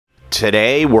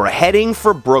Today, we're heading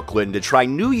for Brooklyn to try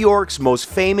New York's most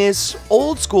famous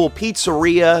old-school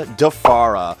pizzeria,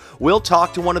 Fara. We'll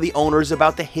talk to one of the owners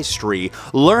about the history,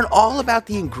 learn all about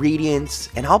the ingredients,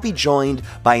 and I'll be joined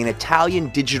by an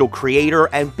Italian digital creator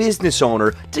and business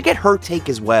owner to get her take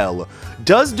as well.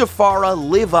 Does Fara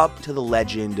live up to the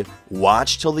legend?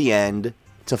 Watch till the end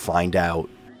to find out.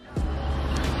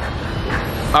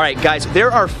 Alright guys,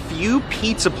 there are few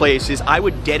pizza places I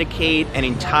would dedicate an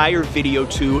entire video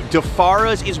to.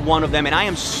 Fara's is one of them, and I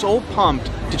am so pumped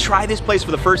to try this place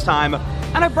for the first time,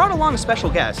 and I brought along a special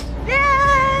guest.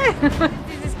 Yay!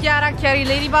 This is Kiara, Chiari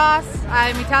Lady Boss.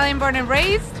 I'm Italian born and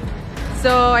raised,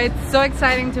 so it's so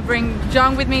exciting to bring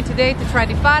John with me today to try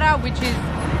Fara, which is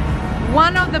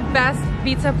one of the best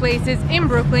pizza places in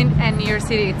Brooklyn and New York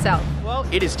City itself. Well,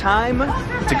 it is time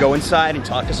to go inside and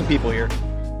talk to some people here.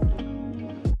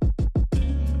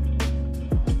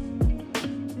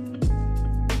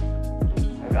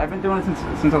 I've been doing it since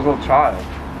I was a little child.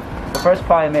 The first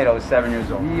pie I made, I was 7 years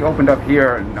old. He opened up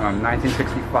here in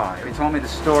 1965. He told me the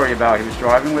story about he was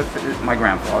driving with my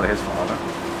grandfather, his father,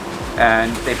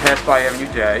 and they passed by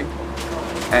Avenue J,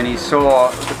 and he saw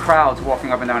the crowds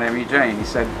walking up and down Avenue J, and he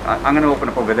said, I'm going to open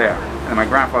up over there. And my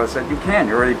grandfather said, you can,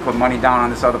 you already put money down on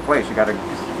this other place, you got to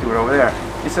do it over there.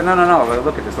 He said, no,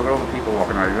 look at this, look at all the people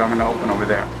walking around, I'm going to open over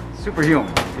there.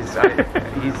 Superhuman. He's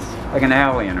like an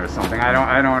alien or something.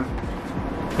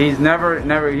 He's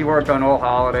never, he worked on all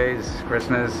holidays,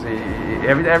 Christmas,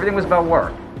 everything was about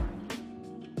work.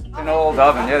 It's an old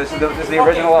oven, yeah, this is the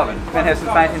original oven. It's been here since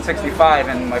 1965,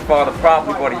 and my father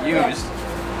probably bought it used,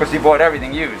 because he bought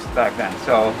everything used back then.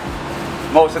 So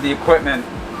most of the equipment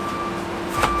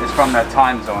is from that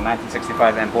time zone,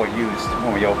 1965, and bought used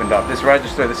when we opened up. This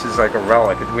register, this is like a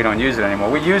relic, we don't use it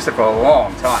anymore. We used it for a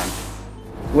long time.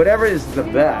 Whatever is the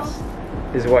best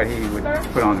is what he would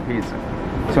put on the pizza.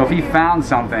 So if he found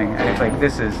something and it's like,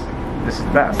 this is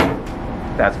best,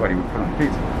 that's what he would put on the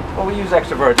pizza. Well, we use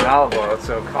extra virgin olive oil,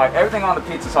 so everything on the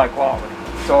pizza is high quality.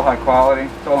 It's all high quality,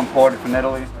 it's all imported from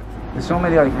Italy. There's so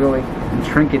many like really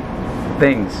intricate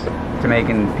things to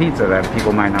making pizza that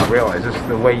people might not realize. Just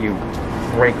the way you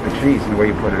break the cheese and the way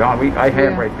you put it on. I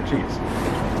hand break the cheese.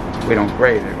 We don't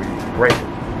grate it, we break it.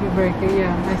 You break it,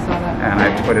 yeah, I saw that. And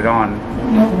I put it on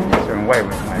a certain way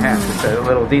with my hands. It's a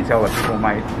little detail that people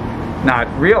might not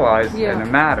realize, and it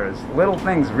matters. Little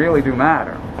things really do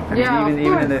matter. I mean,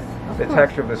 even in the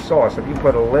texture of the sauce, if you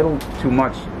put a little too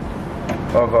much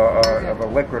of a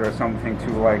liquid or something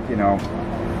to, like, you know,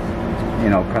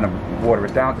 kind of water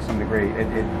it down to some degree,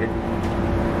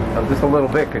 just a little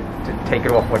bit could take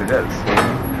it off what it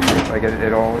is. Like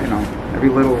it all, you know, every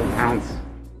little ounce.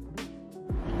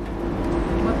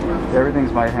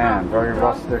 Everything's by hand, very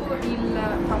rustic.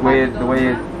 The way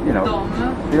you know,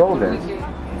 the old days.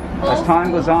 As time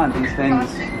goes on, these things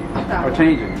are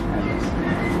changing. And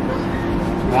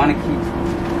you want to keep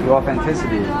the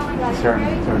authenticity of certain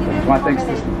things. You want things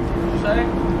to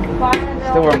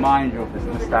still remind you of this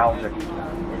nostalgic.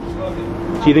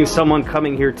 Do you think someone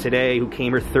coming here today who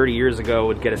came here 30 years ago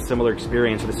would get a similar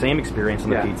experience or the same experience on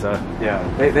the pizza? Yeah,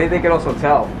 they could also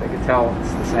tell. They could tell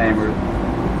it's the same.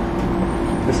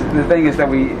 The thing is that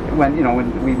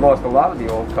when we lost a lot of the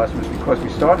old customers because we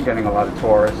started getting a lot of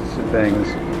tourists and things.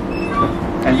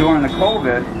 And during the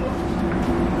COVID,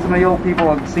 some of the old people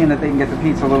have seen that they can get the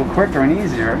pizza a little quicker and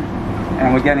easier,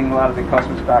 and we're getting a lot of the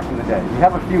customers back from the day. We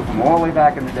have a few from all the way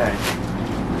back in the day,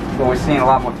 but we're seeing a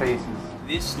lot more faces.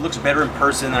 This looks better in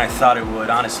person than I thought it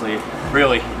would, honestly.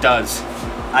 Really, it does.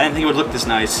 I didn't think it would look this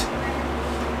nice.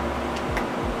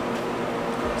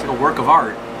 It's like a work of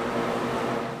art.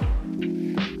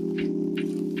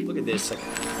 Look at this, like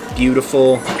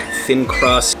beautiful, thin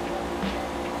crust.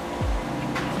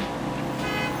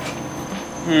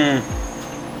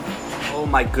 Oh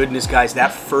my goodness, guys,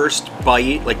 that first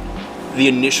bite, like the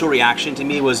initial reaction to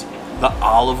me was the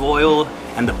olive oil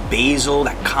and the basil,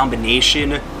 that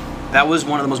combination. That was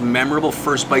one of the most memorable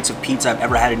first bites of pizza I've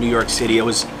ever had in New York City. It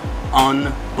was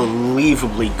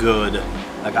unbelievably good.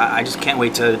 Like, I just can't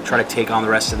wait to try to take on the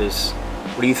rest of this.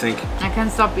 What do you think? I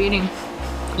can't stop eating.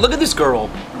 Look at this girl.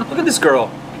 Look at this girl.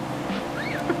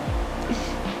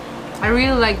 I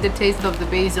really like the taste of the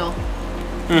basil.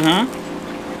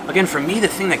 Again, for me, the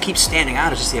thing that keeps standing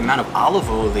out is just the amount of olive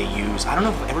oil they use. I don't know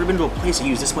if I've ever been to a place that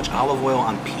used this much olive oil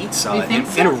on pizza. You think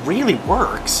so? And it really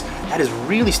works. That is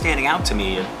really standing out to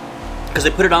me. Because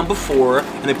they put it on before,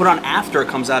 and they put it on after it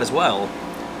comes out as well.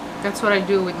 That's what I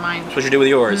do with mine. That's what you do with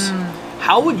yours.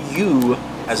 How would you,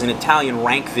 as an Italian,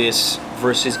 rank this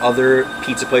versus other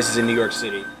pizza places in New York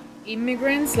City?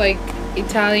 Immigrants, like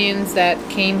Italians that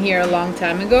came here a long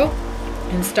time ago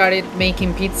and started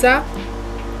making pizza,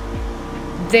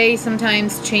 they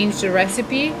sometimes change the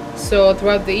recipe, so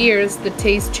throughout the years the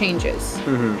taste changes,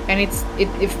 and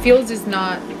it feels it's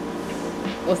not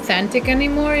authentic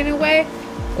anymore in a way,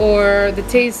 or the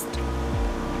taste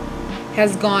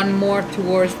has gone more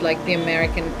towards like the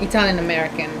Italian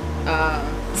American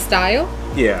style.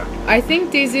 Yeah. I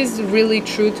think this is really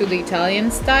true to the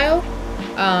Italian style,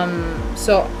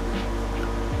 so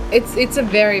it's a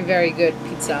very, very good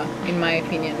pizza in my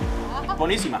opinion.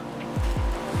 Buonissima.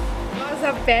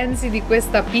 Cosa pensi di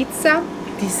questa pizza?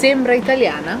 Ti sembra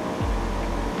italiana?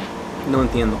 Non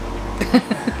entiendo.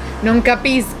 Non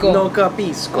capisco. Non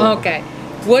capisco. Okay.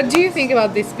 What do you think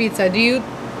about this pizza? Do you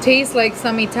taste like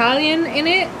some Italian in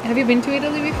it? Have you been to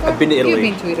Italy before? I've been to Italy.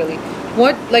 You've been to Italy.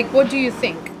 What do you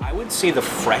think? I would say the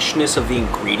freshness of the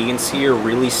ingredients here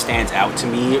really stands out to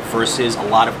me versus a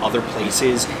lot of other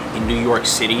places in New York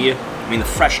City. I mean, the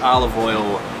fresh olive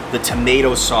oil, the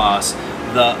tomato sauce,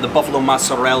 the buffalo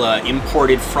mozzarella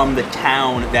imported from the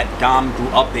town that Dom grew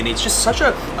up in. It's just such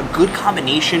a good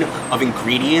combination of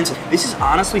ingredients. This is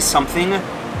honestly something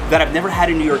that I've never had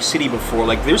in New York City before.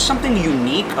 Like, there's something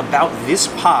unique about this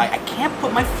pie. I can't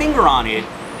put my finger on it,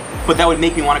 but that would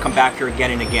make me want to come back here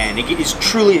again and again. It is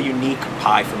truly a unique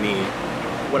pie for me.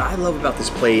 What I love about this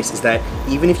place is that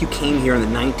even if you came here in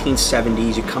the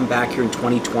 1970s, you come back here in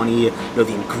 2020, you know,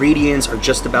 the ingredients are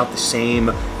just about the same.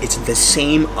 It's the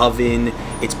same oven.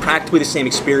 It's practically the same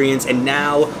experience. And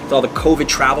now, with all the COVID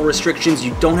travel restrictions,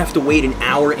 you don't have to wait an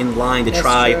hour in line to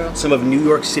try some of New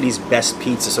York City's best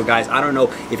pizza. So guys, I don't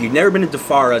know, if you've never been to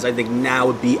Fara's, I think now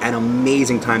would be an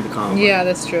amazing time to come. Yeah,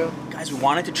 that's true. Guys, we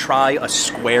wanted to try a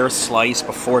square slice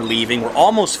before leaving. We're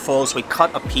almost full, so we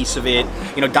cut a piece of it.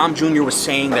 You know, Dom Jr. was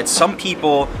saying that some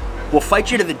people will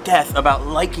fight you to the death about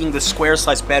liking the square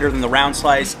slice better than the round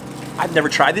slice. I've never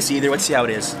tried this either. Let's see how it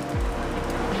is.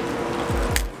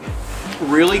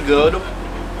 Really good.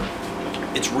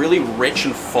 It's really rich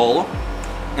and full,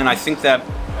 and I think that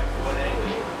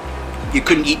you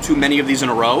couldn't eat too many of these in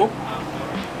a row.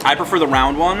 I prefer the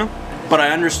round one, but I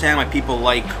understand why people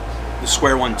like the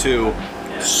square one too.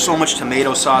 So much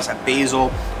tomato sauce, that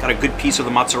basil, got a good piece of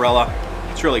the mozzarella.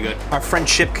 It's really good. Our friend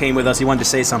Chip came with us. He wanted to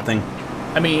say something.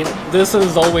 I mean, this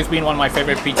has always been one of my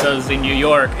favorite pizzas in New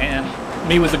York, and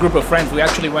me with a group of friends, we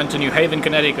actually went to New Haven,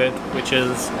 Connecticut, which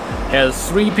has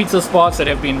 3 pizza spots that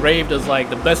have been raved as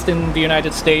like the best in the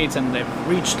United States, and they've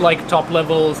reached like top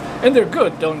levels, and they're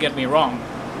good, don't get me wrong,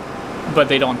 but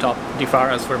they don't top Di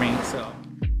Fara's for me, so.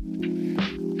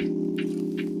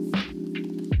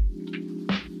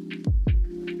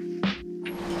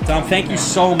 Dom, thank you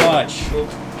so much.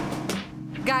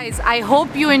 Guys, I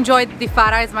hope you enjoyed the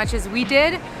Fara as much as we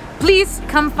did. Please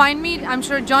come find me. I'm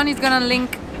sure John is gonna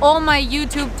link all my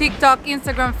YouTube, TikTok,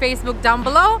 Instagram, Facebook down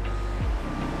below.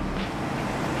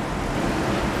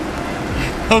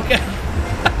 Okay.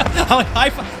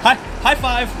 High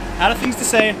five. Out of things to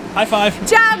say. High five.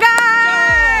 Ciao,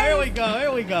 guys! Here we go.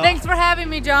 Here we go. Thanks for having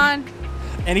me, John.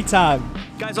 Anytime.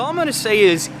 Guys, all I'm gonna say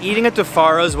is eating at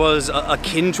Fara's was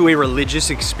akin to a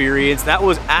religious experience. That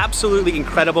was absolutely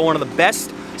incredible. One of the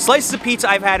best slices of pizza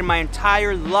I've had in my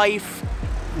entire life.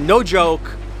 No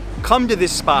joke. Come to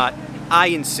this spot. I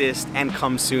insist, and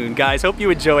come soon. Guys, hope you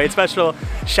enjoy it. Special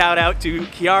shout out to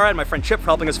Kiara and my friend Chip for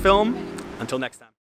helping us film. Until next time.